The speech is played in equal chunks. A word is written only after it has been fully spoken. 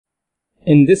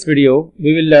In this video,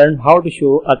 we will learn how to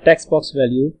show a text box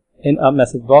value in a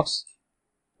message box.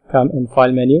 Come in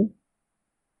File menu,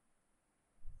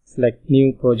 select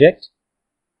New Project,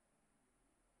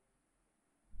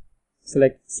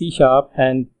 select C#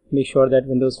 and make sure that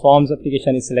Windows Forms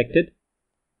application is selected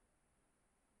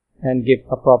and give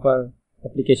a proper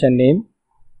application name.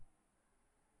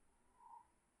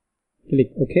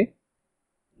 Click OK.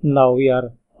 Now we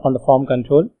are on the form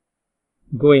control.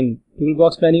 Go in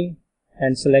Toolbox menu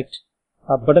and select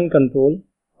a button control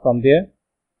from there.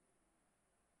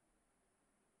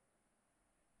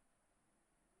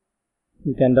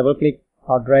 You can double click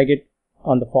or drag it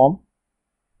on the form.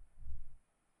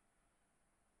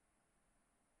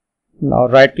 Now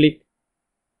right click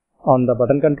on the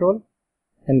button control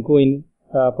and go in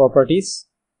Properties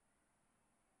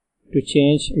to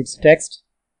change its text.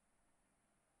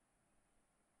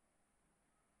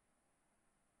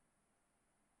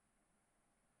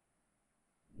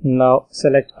 Now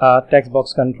select a text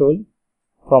box control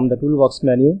from the Toolbox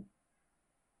menu.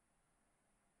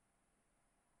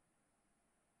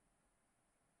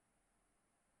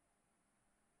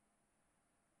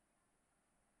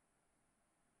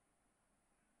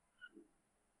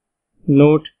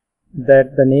 Note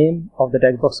that the name of the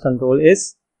text box control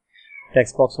is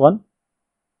textbox1.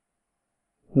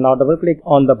 Now double click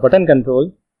on the button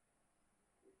control.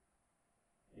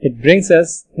 It brings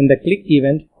us in the click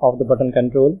event of the button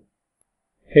control.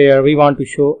 Here we want to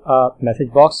show a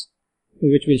message box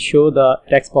which will show the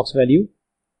text box value.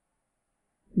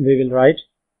 We will write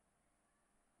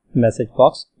message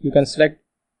box. You can select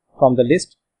from the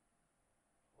list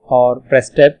or press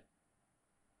tab.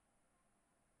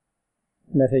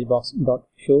 Message box dot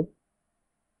show.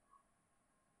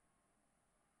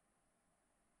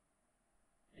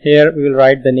 Here we will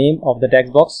write the name of the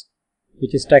text box,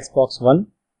 which is textbox1,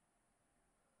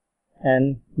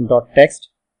 and dot text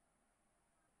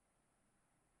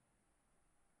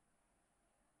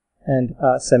and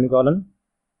a semicolon.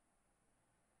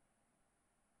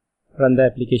 Run the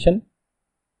application.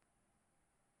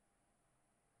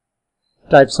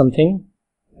 Type something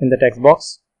in the text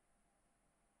box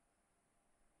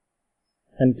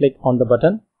and click on the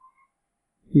button.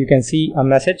 You can see a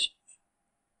message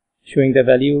showing the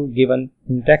value given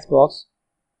in text box.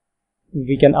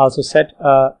 We can also set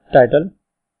a title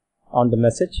on the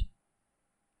message.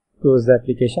 Close the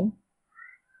application.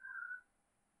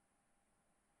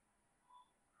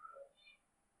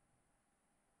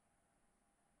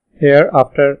 Here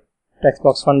after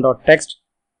textbox1.text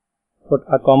put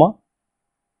a comma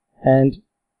and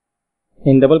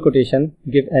in double quotation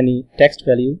give any text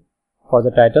value for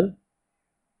the title.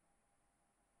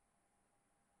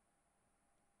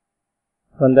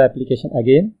 Run the application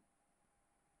again.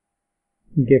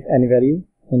 Give any value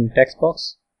in text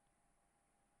box.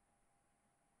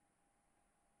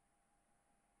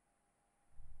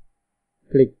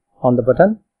 Click on the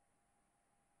button.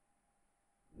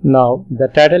 Now the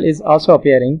title is also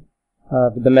appearing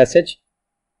with the message.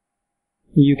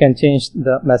 You can change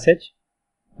the message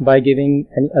by giving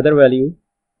any other value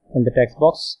in the text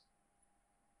box.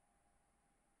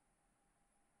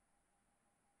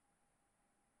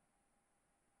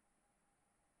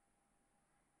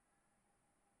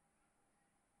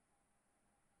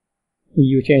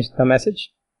 You change the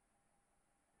message.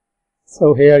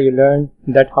 So here you learn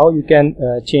that how you can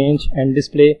change and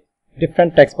display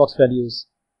different text box values.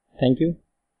 Thank you.